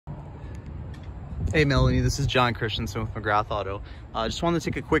Hey Melanie, this is John Christensen with McGrath Auto. I just wanted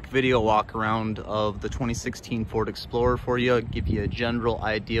to take a quick video walk around of the 2016 Ford Explorer for you, give you a general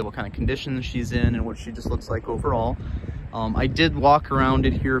idea what kind of condition she's in and what she just looks like overall. I did walk around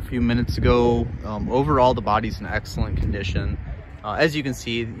it here a few minutes ago. Overall, the body's in excellent condition. As you can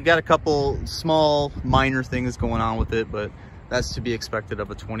see, you got a couple small minor things going on with it, but that's to be expected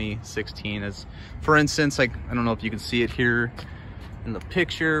of a 2016. As for instance, I don't know if you can see it here in the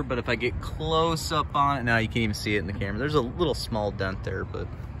picture, but if I get close up on it, now you can't even see it in the camera. There's a little small dent there, but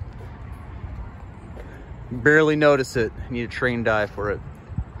barely notice it. I need a trained eye for it.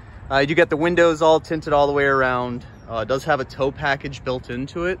 You do get the windows all tinted all the way around. It does have a tow package built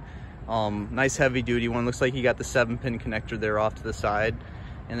into it. Nice heavy duty one. Looks like you got the 7-pin connector there off to the side.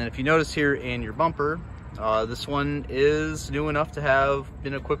 And then if you notice here in your bumper, this one is new enough to have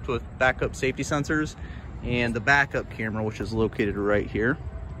been equipped with backup safety sensors and the backup camera, which is located right here.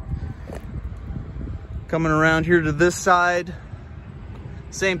 Coming around here to this side,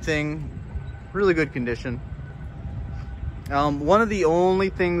 same thing, really good condition. One of the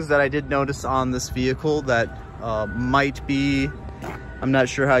only things that I did notice on this vehicle that might be, I'm not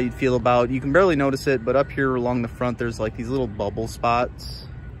sure how you'd feel about, you can barely notice it, but up here along the front there's like these little bubble spots,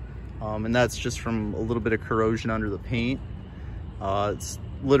 and that's just from a little bit of corrosion under the paint. It's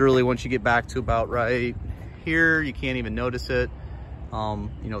literally, once you get back to about right here, you can't even notice it. You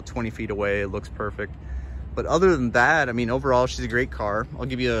know, 20 feet away, it looks perfect. But other than that, I mean, overall, she's a great car. I'll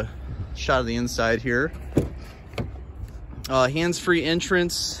give you a shot of the inside here. Hands-free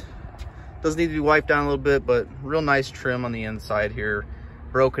entrance. Does need to be wiped down a little bit, but real nice trim on the inside here.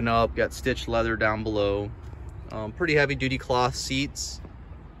 Broken up, got stitched leather down below. Pretty heavy-duty cloth seats.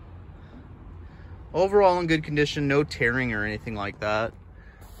 Overall in good condition, no tearing or anything like that.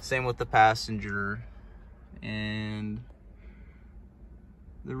 Same with the passenger and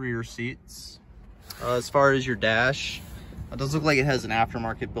the rear seats. As far as your dash, it does look like it has an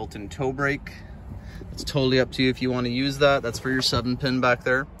aftermarket built-in tow brake. It's totally up to you if you want to use that. That's for your 7-pin back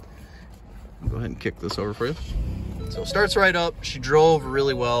there. I'll go ahead and kick this over for you. So it starts right up. She drove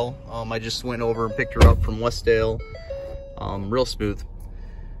really well. I just went over and picked her up from Westdale. Real smooth.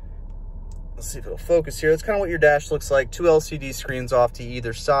 Let's see if it'll focus here. That's kind of what your dash looks like. 2 LCD screens off to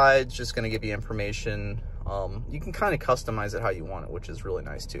either side. It's just going to give you information. You can kind of customize it how you want it, which is really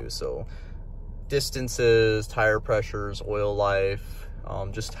nice too. So distances, tire pressures, oil life,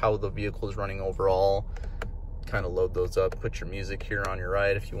 just how the vehicle is running overall. Kind of load those up. Put your music here on your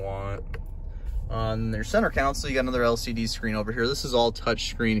right if you want. On their center console, you got another LCD screen over here. This is all touch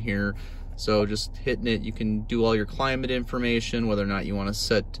screen here. So just hitting it, you can do all your climate information, whether or not you want to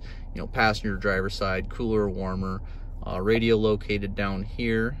set, you know, passenger driver side, cooler or warmer. Radio located down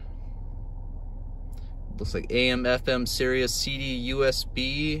here. Looks like AM, FM, Sirius, CD,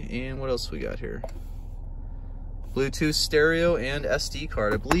 USB, and what else we got here? Bluetooth, stereo, and SD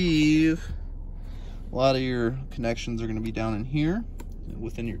card. I believe a lot of your connections are going to be down in here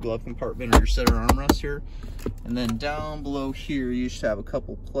within your glove compartment or your center armrest here. And then down below here, you should have a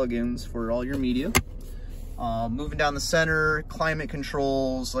couple plugins for all your media. Moving down the center, climate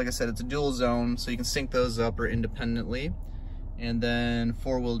controls. Like I said, it's a dual zone, so you can sync those up or independently. And then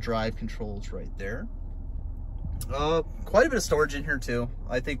 4-wheel drive controls right there. Quite a bit of storage in here too.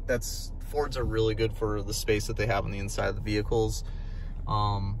 I think Fords are really good for the space that they have on the inside of the vehicles.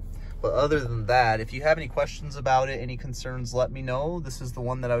 But other than that, if you have any questions about it, any concerns, let me know. This is the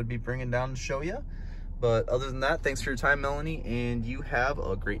one that I would be bringing down to show you. But other than that, thanks for your time, Melanie, and you have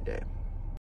a great day.